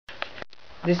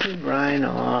This is Ryan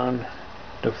on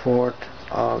the 4th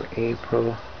of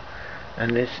April,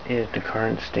 and this is the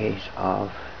current state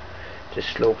of the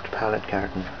sloped pallet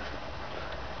carton.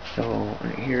 So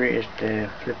here is the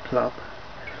flip-flop,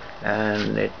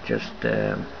 and it just,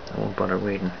 I won't bother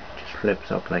reading, it just flips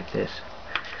up like this,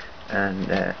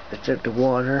 and it's at the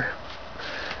water.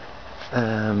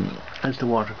 As the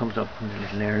water comes up from the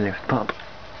little airlift pump,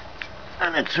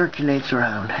 and it circulates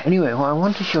around. Anyway, what I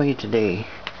want to show you today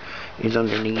is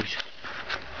underneath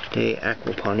the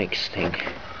aquaponics thing.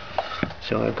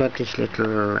 So I've got this little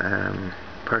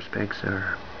perspex,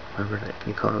 or whatever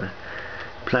you call it,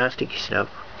 plastic stuff,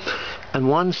 and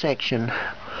one section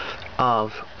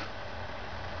of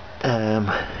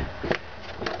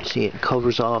see, it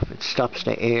covers off, it stops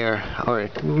the air, or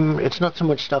it's not so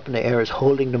much stopping the air as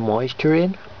holding the moisture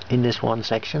in this one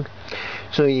section,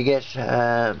 so you get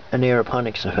an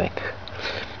aeroponics effect.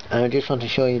 And I just want to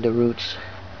show you the roots.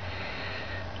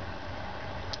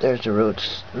 There's the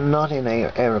roots, not in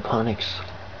aeroponics,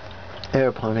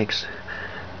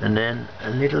 and then a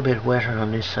little bit wetter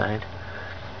on this side,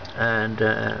 and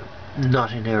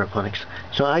not in aeroponics.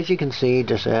 So as you can see,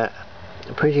 there's a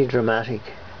pretty dramatic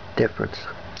difference,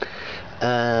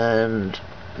 and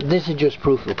this is just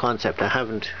proof of concept.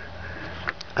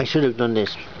 I should have done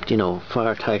this, you know,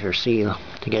 far tighter seal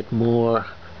to get more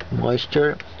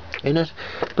moisture in it,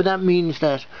 but that means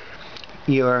that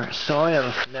your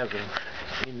soil level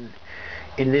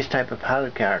in this type of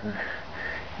pallet carton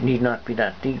need not be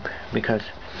that deep, because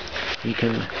you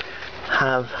can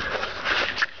have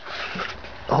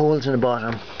holes in the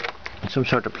bottom, some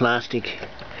sort of plastic,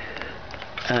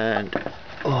 and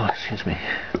excuse me,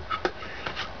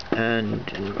 and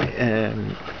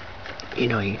you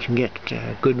know, you can get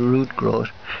good root growth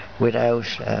without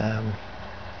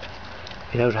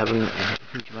having a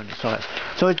huge amount of soil.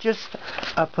 So it's just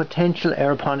a potential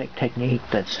aeroponic technique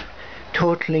that's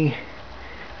totally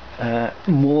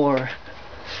more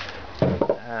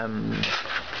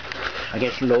I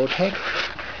guess low tech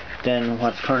than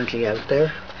what's currently out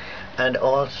there, and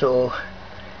also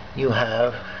you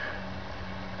have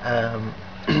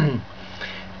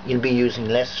you'll be using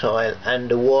less soil, and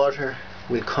the water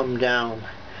will come down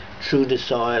through the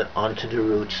soil onto the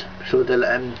roots, so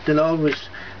they'll always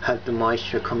have the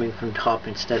moisture coming from top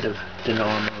instead of the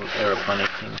normal aeroponic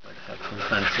thing where they have some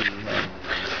fancy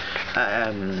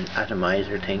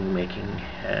atomizer thing making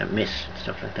mist and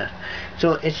stuff like that.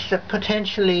 So it's a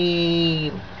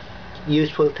potentially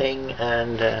useful thing,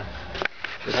 and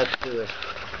we'll have to do it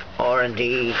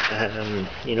R&D,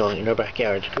 you know, in our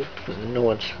backyard. No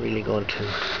one's really going to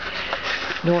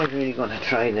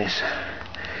try this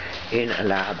in a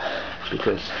lab,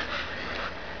 because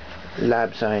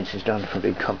lab science is done for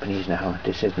big companies now.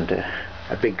 This isn't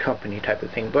a big company type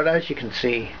of thing, but as you can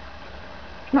see,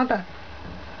 not that,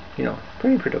 you know,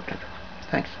 pretty productive.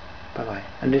 Thanks, bye bye.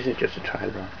 And this is just a trial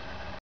run.